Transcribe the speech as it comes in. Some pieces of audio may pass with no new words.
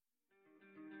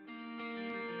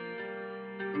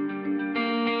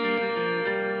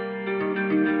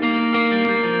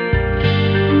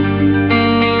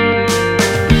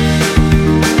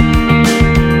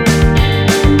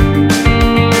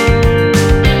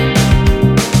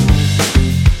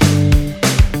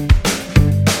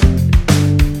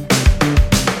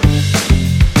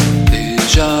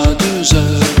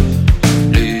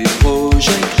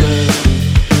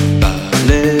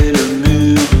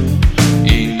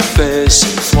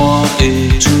et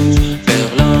tout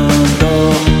Berlin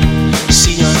d'or.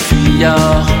 Si un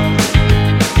fuyard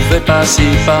pouvait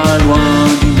passer pas loin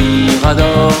du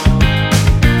Mirador,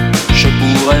 je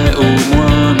pourrais au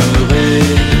moins me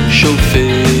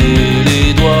réchauffer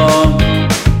les doigts.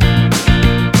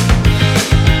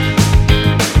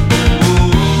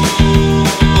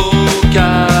 Au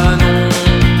canon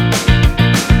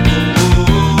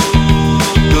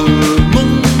de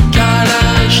mon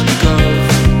Kalachnikov,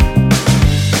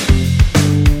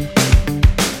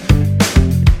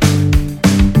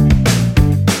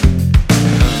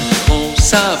 un bon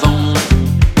savant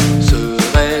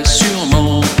serait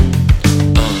sûrement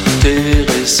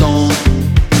intéressant,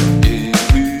 et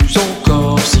plus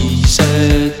encore si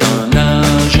c'est un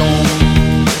agent.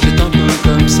 C'est un peu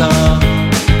comme ça,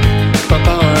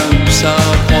 papa où ça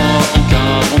croit en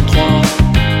 43.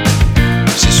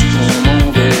 C'est sûr qu'on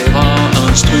m'enverra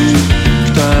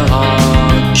instructeur à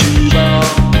Cuba.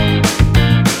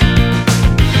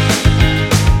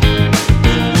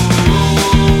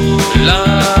 Là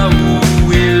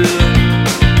où il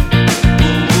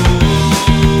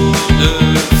ne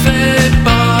fait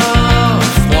pas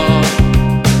froid,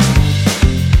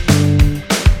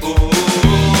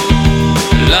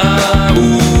 là où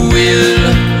il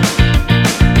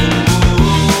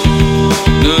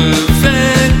ne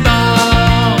fait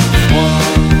pas froid.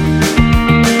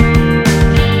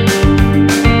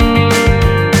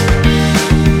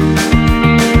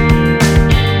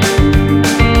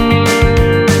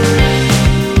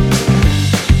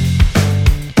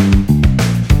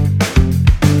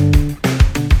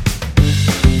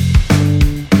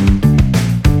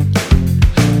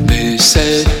 Mais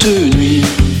cette nuit,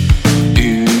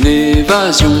 une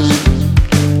évasion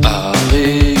a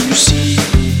réussi.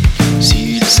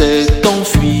 S'il s'est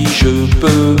enfui, je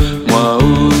peux moi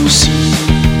aussi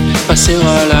passer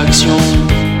à l'action,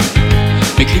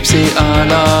 m'éclipser à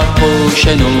la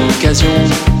prochaine occasion.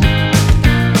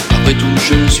 Après tout,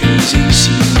 je suis ici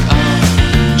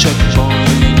à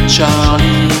Checkpoint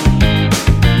Charlie.